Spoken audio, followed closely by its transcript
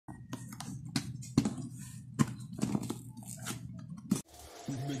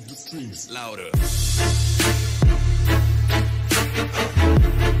Make the streams louder.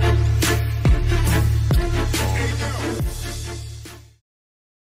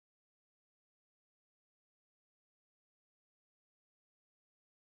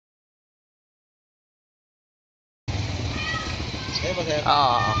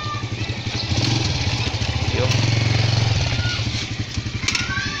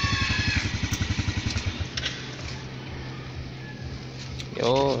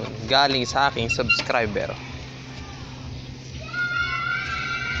 Yun, galing sa aking subscriber.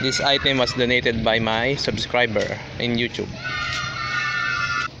 This item was donated by my subscriber in YouTube.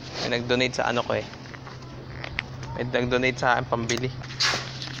 May nag-donate sa ano ko eh. May nag-donate sa akin pambili.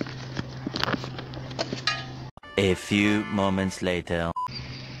 A few moments later.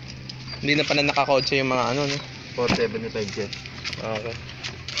 Hindi na pala nakakotse yung mga ano, no? 475 jet.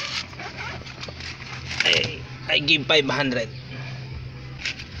 Okay. I give 500.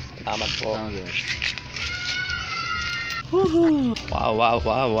 Salamat po. Wow, wow,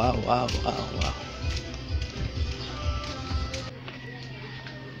 wow, wow, wow, wow, wow.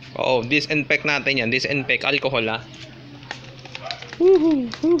 Oh, disinfect natin yan. Disinfect alcohol, ha.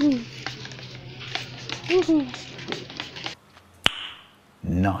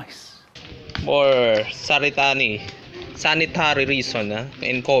 Nice. For sanitary reason, ha.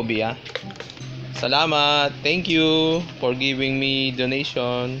 And Kobe, ha. Salamat. Thank you for giving me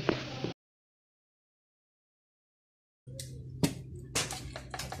donation.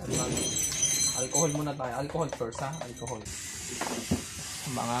 Alcohol muna tayo. Alcohol first, ha? Alcohol.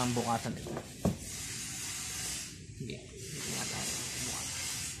 Mga bukasan ito. Sige. Bukas tayo. Bukas.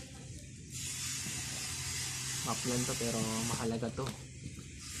 Maplan to pero mahalaga to.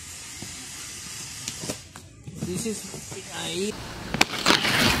 This is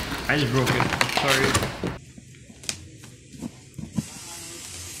I just broke it. Sorry.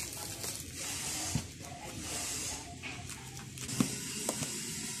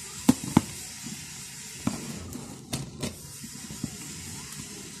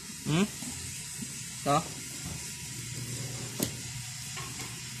 Ito?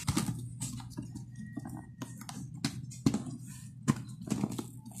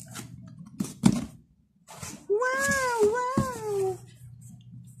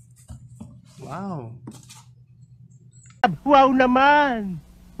 Wow. Wow naman!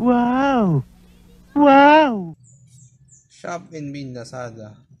 Wow! Wow! Shop in bin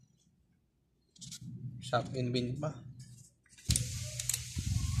Lazada. Shop in bin pa.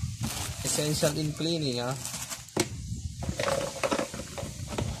 Essential in cleaning, ha.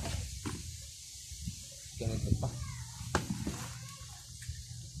 Ganito pa.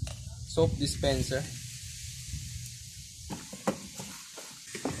 Soap dispenser.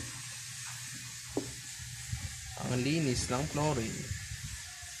 Ang linis ng flooring.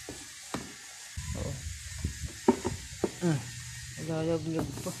 Oh. Nagayag-yag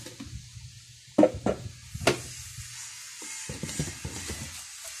pa.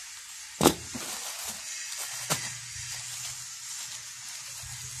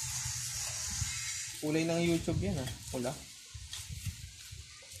 Kulay ng YouTube yan, ha. Pula.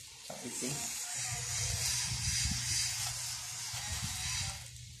 Itim.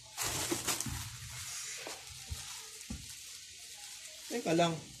 Teka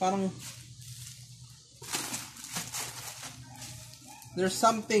lang, parang there's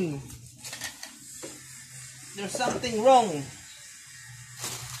something wrong.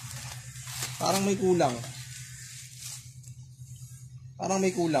 Parang may kulang. Parang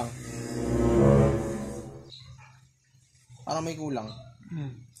may kulang. Parang may kulang.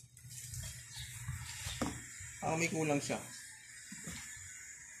 Parang may kulang siya.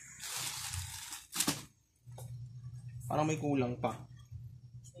 Parang may kulang pa.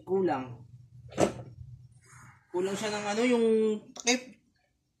 May kulang. Kulang siya ng ano, yung takip.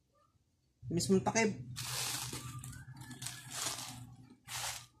 Mismong takip.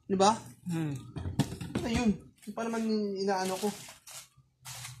 Diba? Ayun. Yung pa naman inaano ko.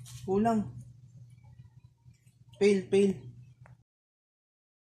 Kulang. Fail.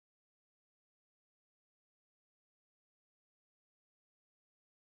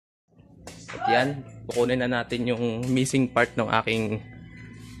 At yan, kukunin na natin yung missing part ng aking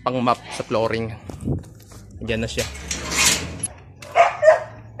pang-map sa flooring. Diyan na siya.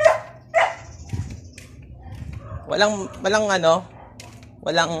 Walang ano,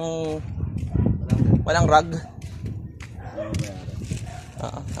 walang rag.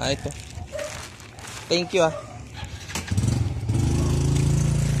 Ito. Thank you,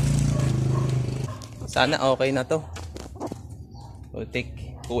 Sana okay na to.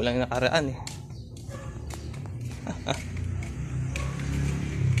 Kulang nakaraan eh.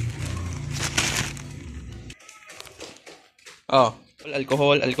 Oh,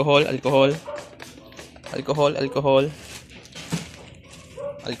 alcohol, alcohol, alcohol. Alcohol, alcohol.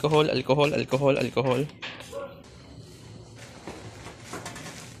 Alcohol, alcohol, alcohol, alcohol.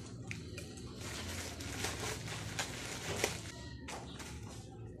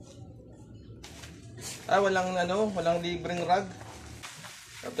 Walang libreng rag.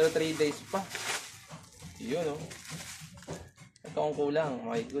 After 3 days pa. Yun, oh. Ito ang kulang.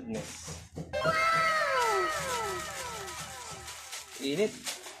 My goodness. Init.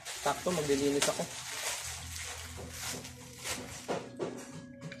 Sakto, maglilinis ako.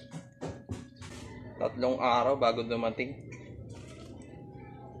 Tatlong araw bago dumating.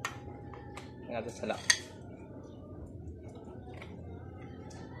 Natin sa lak.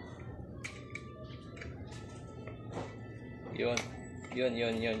 Yun.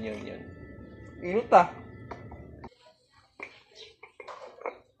 Init ah.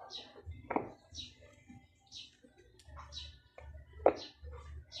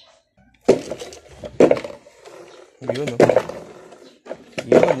 Yun, oh.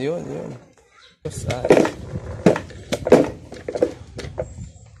 Yun. Saan?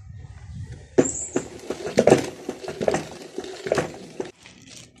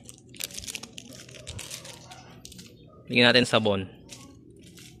 Bigyan natin sabon.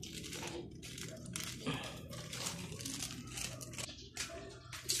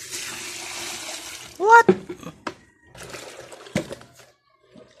 What?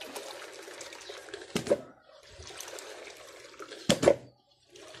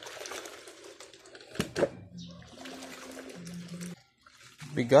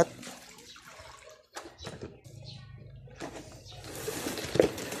 Bigat.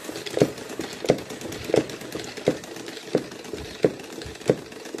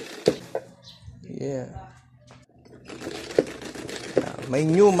 Yeah. May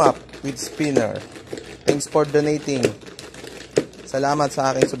new map with spinner. Thanks for donating. Salamat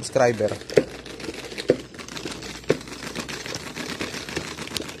sa aking subscriber.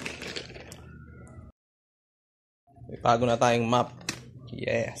 May bago na tayong map.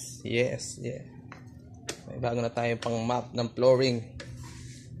 Yes. May bago na tayong pang map ng flooring.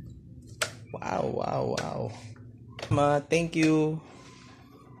 Wow. Thank you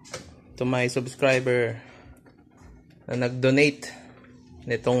to my subscriber na nag-donate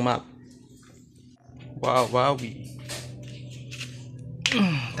nitong map. Wow.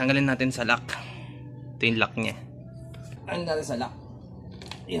 Tanggalin natin sa lock. Ito yung lock niya. Tanggalin natin sa lock.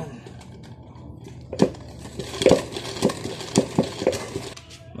 Yan.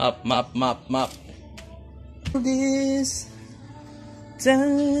 Map. This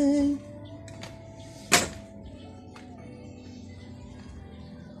time.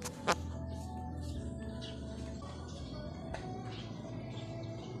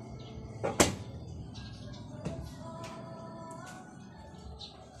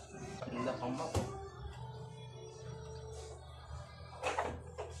 Ganda pang map.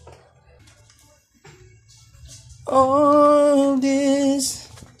 All this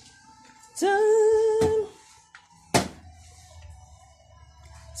time.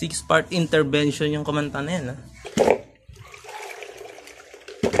 6-part intervention yung kumanta na yan, ha?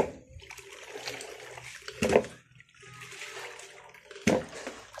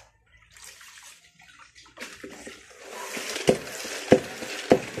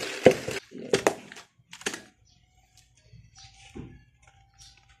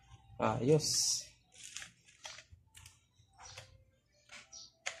 Ayos.